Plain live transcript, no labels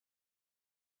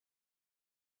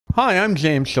Hi, I'm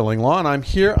James Shillinglaw, and I'm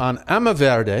here on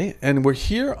AmaVerde, and we're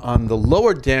here on the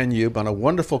lower Danube on a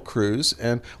wonderful cruise,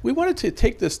 and we wanted to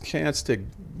take this chance to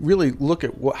really look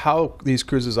at how these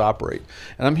cruises operate.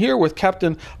 And I'm here with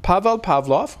Captain Pavel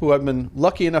Pavlov, who I've been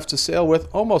lucky enough to sail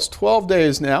with almost 12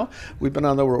 days now. We've been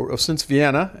on the road since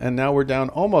Vienna, and now we're down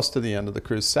almost to the end of the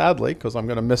cruise, sadly, because I'm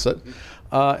going to miss it.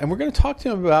 And we're going to talk to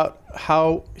him about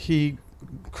how he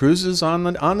cruises on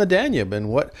the Danube and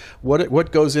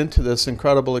what goes into this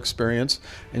incredible experience,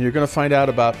 and you're going to find out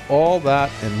about all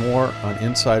that and more on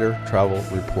Insider Travel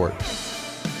Report.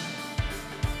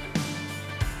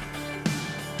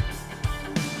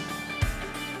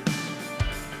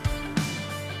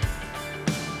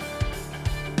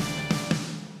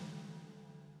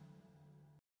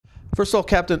 First of all,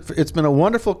 Captain, it's been a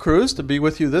wonderful cruise to be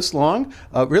with you this long,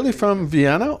 really from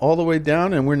Vienna all the way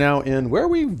down, and we're now in, where are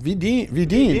we?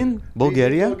 Vidin,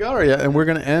 Bulgaria. Bulgaria, and we're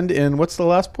going to end in, what's the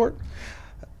last port?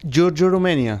 Georgia,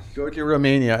 Romania. Georgia,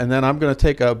 Romania, and then I'm going to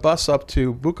take a bus up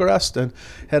to Bucharest and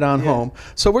head on home.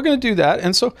 So we're going to do that.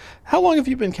 And so how long have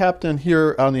you been captain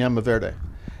here on the AmaVerde?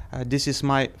 This is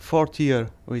my fourth year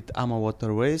with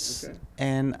AmaVerde's, Okay.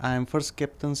 and I'm first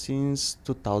captain since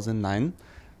 2009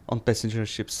 on passenger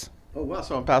ships. Oh, wow.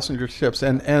 So on passenger ships.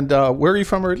 And where are you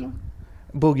from originally?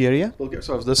 Bulgaria. Bulgaria.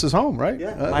 So this is home, right?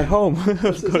 My home,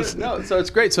 of course. No, so it's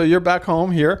great. So you're back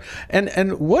home here.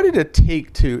 And what did it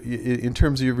take in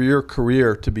terms of your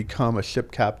career to become a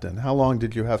ship captain? How long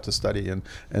did you have to study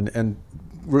and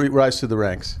rise to the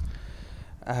ranks?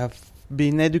 I've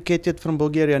been educated from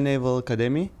Bulgaria Naval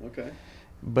Academy, Okay.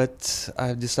 but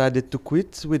I've decided to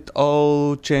quit with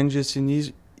all changes in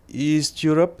East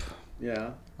Europe Yeah.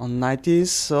 on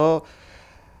 90s. So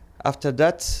after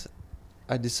that,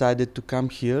 I decided to come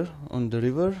here on the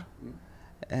river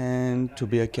and to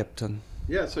be a captain.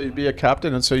 Yeah, so you'd be a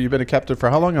captain, and so you've been a captain for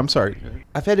how long? I'm sorry.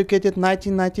 I've educated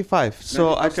 1995,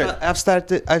 so Okay. I've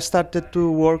started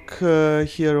to work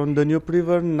here on the Danube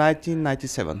River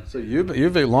 1997. So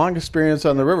you've a long experience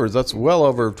on the rivers. That's well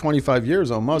over 25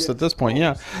 years almost at this point.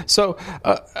 Yeah. So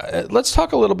let's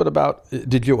talk a little bit about,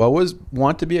 did you always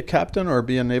want to be a captain or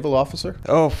be a naval officer?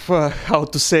 Oh, how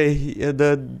to say,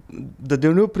 the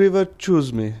Danube River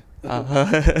chose me. So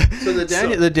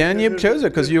the Danube chose it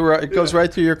because it goes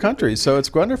right through your country, so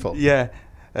it's wonderful. Yeah,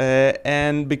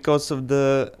 and because of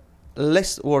the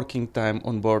less working time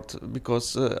on board,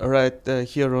 because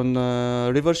here on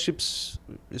river ships,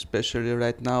 especially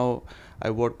right now,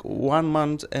 I work 1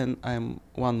 month and I'm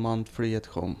 1 month free at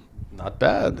home. Not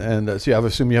bad. And so I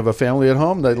assume you have a family at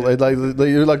home that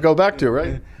you go back to,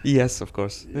 right? Yes, of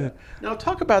course. Yeah. Now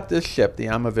talk about this ship, the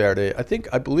AmaVerde.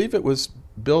 I believe it was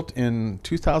built in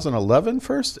 2011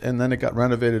 first, and then it got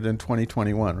renovated in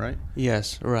 2021, right?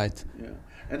 Yes, right. Yeah.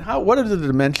 And what are the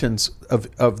dimensions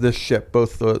of this ship,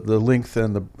 both the length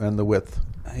and the width?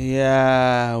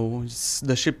 Yeah,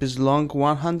 the ship is long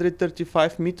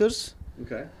 135 meters.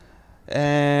 Okay.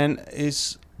 And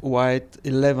is wide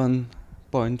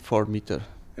 11.4 meter.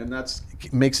 And that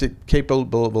makes it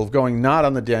capable of going not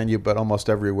on the Danube, but almost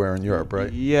everywhere in Europe,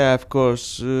 right? Yeah, of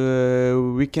course.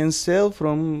 We can sail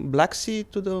from Black Sea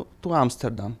to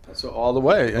Amsterdam. So all the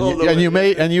way,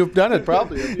 and you've done it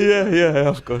probably. Yeah,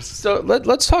 of course. So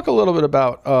let's talk a little bit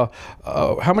about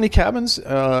how many cabins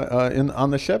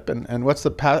on the ship, and what's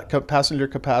the passenger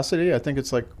capacity? I think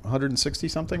it's like 160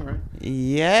 something, right?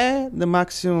 Yeah, the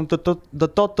maximum, the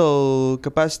total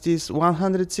capacity is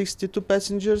 162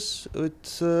 passengers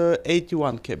with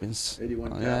 81 cabins.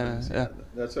 81 cabins. Yeah.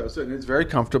 That's and it's very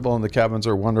comfortable, and the cabins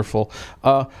are wonderful.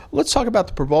 Let's talk about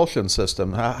the propulsion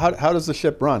system. How does the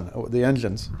ship run? The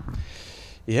engines.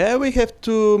 Yeah, we have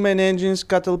two main engines,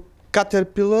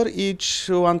 Caterpillar, each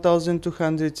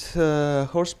 1,200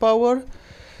 horsepower.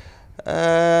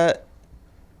 And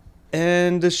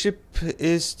the ship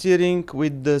is steering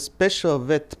with the special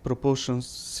wet propulsion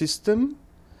system.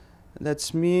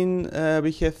 That's mean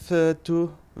we have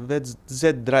two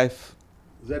Z drive.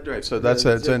 Z drive. So that's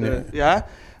it. Yeah,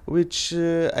 which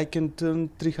I can turn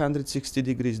 360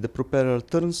 degrees. The propeller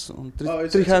turns on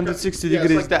 360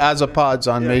 degrees. It's like the azopods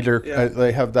on major.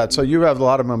 They have that. So you have a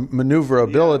lot of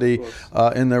maneuverability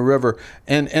in the river.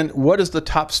 And what is the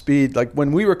top speed? Like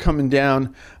when we were coming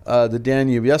down the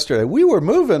Danube yesterday, we were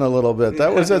moving a little bit.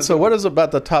 That was it. So what is about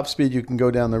the top speed you can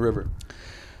go down the river?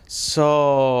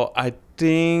 So I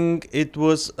think it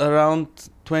was around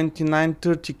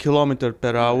 29-30 kilometers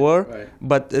per hour, right.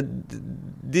 But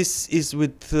this is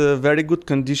with very good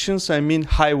conditions. I mean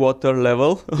high water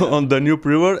level on the Danube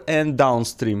River and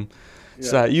downstream.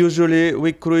 So usually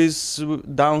we cruise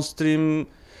downstream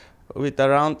with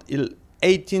around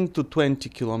 18 to 20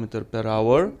 kilometer per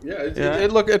hour. Yeah,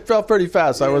 it felt pretty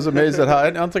fast. I was amazed at how.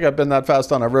 I don't think I've been that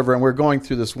fast on a river, and we're going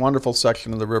through this wonderful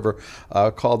section of the river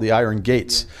called the Iron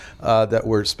Gates that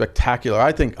were spectacular.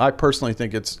 I personally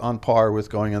think it's on par with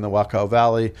going in the Wachau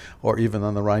Valley or even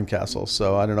on the Rhine Castle.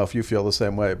 So I don't know if you feel the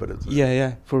same way, but it's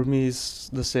For me, it's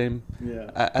the same.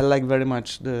 Yeah. I like very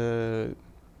much the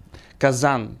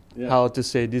Kazan. How to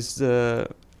say this?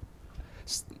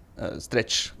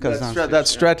 Stretch. That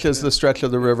stretch is the stretch of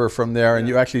the river from there, and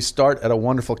you actually start at a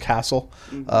wonderful castle,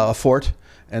 a fort,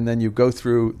 and then you go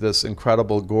through this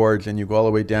incredible gorge, and you go all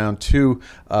the way down to,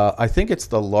 I think it's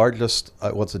the largest,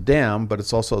 it's a dam, but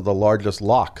it's also the largest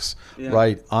locks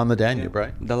right on the Danube,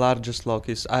 right? The largest lock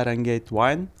is Iron Gate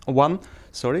 1,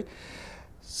 sorry.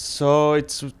 So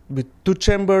it's with 2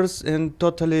 chambers and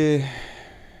totally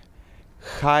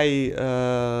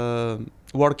high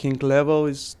working level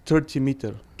is 30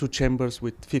 meters. 2 chambers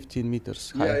with 15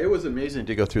 meters high. Yeah, it was amazing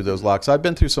to go through those locks. I've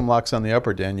been through some locks on the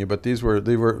upper Danube, but they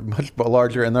were much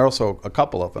larger, and there are also a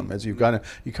couple of them as you kind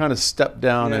of step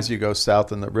down as you go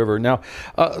south in the river. Now,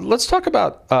 let's talk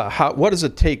about what does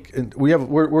it take.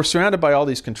 We're surrounded by all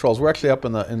these controls. We're actually up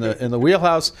in the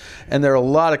wheelhouse, and there are a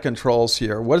lot of controls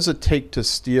here. What does it take to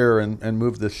steer and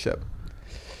move this ship?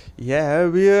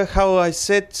 Yeah, how I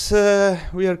said,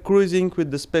 we are cruising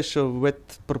with the special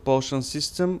wet propulsion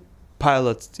system.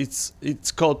 Pilot,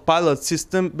 it's called pilot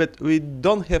system, but we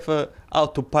don't have a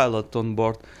autopilot on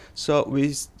board, so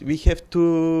we have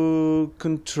to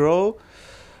control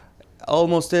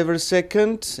almost every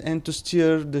second and to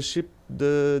steer the ship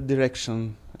the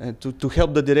direction, and to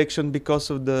help the direction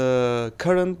because of the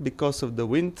current, because of the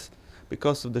wind,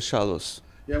 because of the shallows.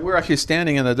 Yeah, we're actually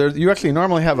standing in there. You actually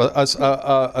normally have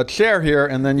a chair here,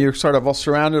 and then you're sort of all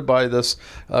surrounded by this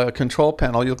control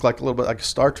panel. You look like a little bit like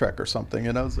Star Trek or something,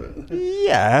 you know?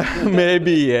 Yeah,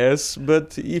 maybe yes,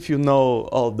 but if you know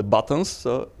all the buttons,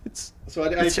 so it's... So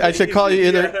I should call you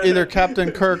either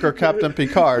Captain Kirk or Captain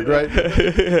Picard, right?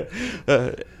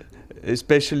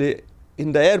 Especially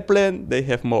in the airplane, they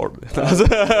have more.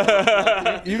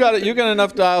 You got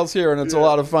enough dials here, and it's a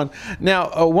lot of fun. Now,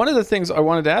 one of the things I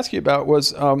wanted to ask you about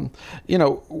was,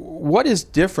 what is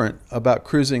different about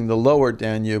cruising the lower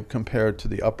Danube compared to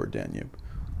the upper Danube?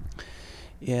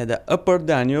 Yeah, the upper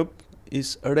Danube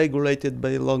is regulated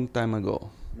by a long time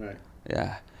ago. Right.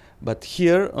 Yeah, but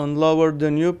here on lower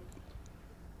Danube,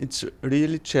 it's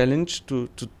really challenge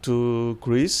to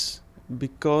cruise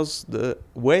because the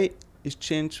way is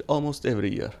changed almost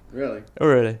every year. Really?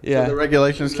 Really, yeah. So the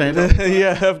regulations change?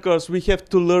 Yeah, of course. We have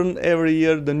to learn every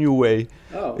year the new way,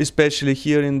 especially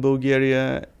here in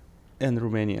Bulgaria and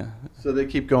Romania. So they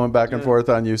keep going back and forth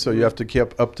on you, so you have to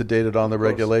keep up to date on the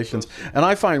regulations. And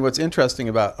I find what's interesting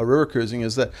about a river cruising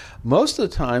is that most of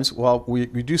the times, while we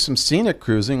do some scenic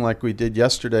cruising like we did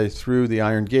yesterday through the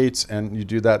Iron Gates, and you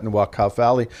do that in the Wachau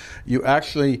Valley, you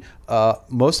actually,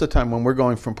 most of the time when we're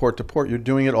going from port to port, you're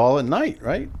doing it all at night,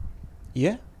 right?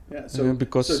 Yeah. Yeah. So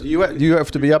because do you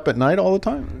have to be up at night all the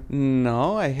time?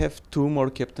 No, I have 2 more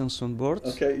captains on board.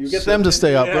 Okay, you get them to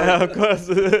stay up, right? Yeah, of course.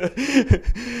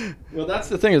 Well, that's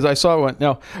the thing is I saw one.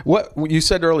 Now, what you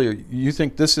said earlier, you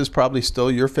think this is probably still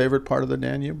your favorite part of the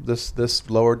Danube, this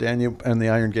lower Danube and the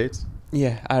Iron Gates?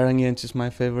 Yeah, Iron Gates is my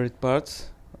favorite part,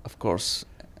 of course.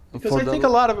 Because I think a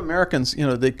lot of Americans,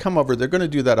 they come over, they're going to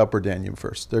do that upper Danube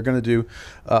first. They're going to do,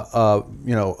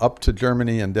 up to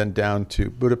Germany and then down to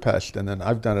Budapest. And then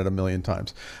I've done it a million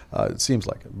times. It seems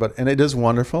like it. And it is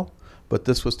wonderful. But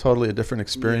this was totally a different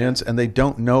experience. And they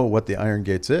don't know what the Iron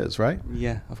Gates is, right?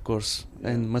 Yeah, of course.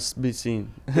 And must be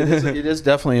seen. It is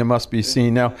definitely a must be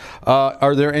seen. Now,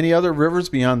 are there any other rivers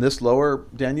beyond this lower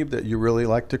Danube that you really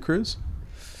like to cruise?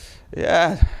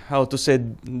 Yeah, how to say,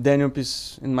 Danube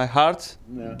is in my heart,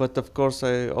 but of course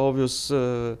I always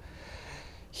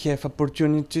have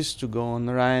opportunities to go on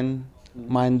Rhine,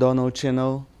 Main-Donau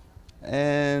channel,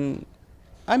 and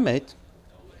I made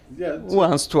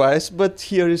once, twice, but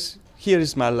here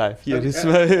is my life. Have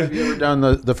you ever done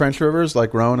the French rivers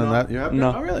like Rhone and that? You have?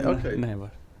 No. Oh, really? Okay.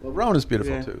 Never. Well, Rhone is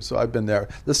beautiful too, so I've been there.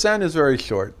 The Seine is very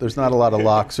short. There's not a lot of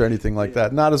locks or anything like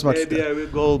that. Not as much. Maybe I will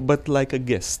go, but like a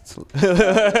guest. now,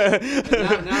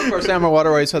 of course,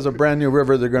 AmaVerde's has a brand new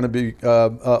river. They're going to be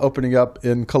opening up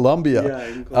in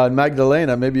Colombia,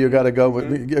 Magdalena. Maybe you got to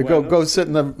go sit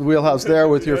in the wheelhouse there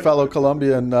with your fellow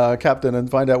Colombian captain and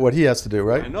find out what he has to do.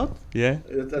 Right? Why not? Yeah,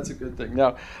 that's a good thing.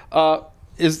 Now,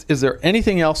 is there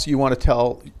anything else you want to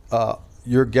tell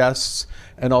your guests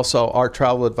and also our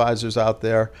travel advisors out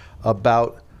there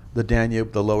about the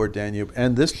Danube, the lower Danube,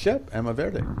 and this ship,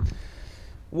 AmaVerde?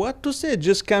 What to say?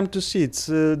 Just come to see. It's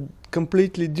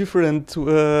completely different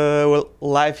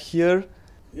life here.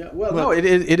 Yeah, well, no, it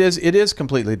is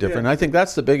completely different. I think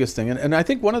that's the biggest thing, and I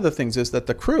think one of the things is that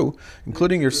the crew,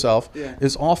 including yourself,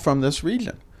 is all from this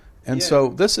region, and so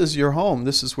this is your home.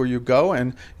 This is where you go.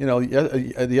 And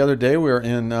the other day we were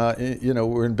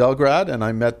we're in Belgrade, and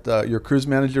I met your cruise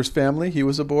manager's family. He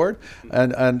was aboard,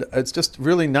 and it's just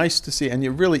really nice to see. And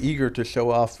you're really eager to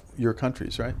show off your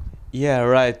countries, right? Yeah,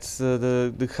 right.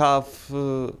 The half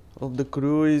of the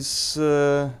crew is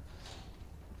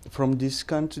from this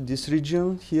country, this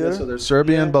region here. Yeah, so there's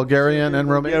Serbian, Bulgarian, and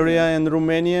Romania. Bulgaria and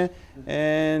Romania,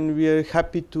 and we are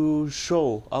happy to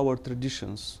show our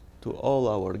traditions to all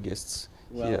our guests.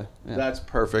 Well, here. Yeah. That's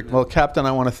perfect. Well, Captain,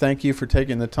 I want to thank you for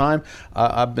taking the time.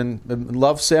 I've been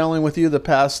love sailing with you the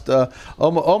past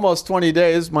almost 20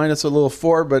 days, minus a little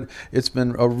 4, but it's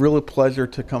been a real pleasure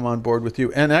to come on board with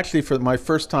you. And actually, for my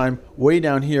first time way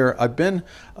down here, I've been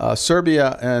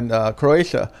Serbia and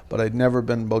Croatia, but I'd never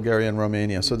been Bulgaria and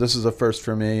Romania. So this is a first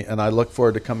for me, and I look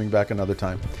forward to coming back another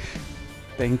time.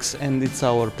 Thanks, and it's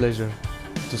our pleasure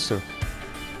to serve.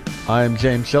 I'm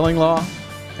James Schillinglaw,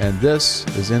 and this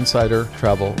is Insider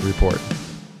Travel Report.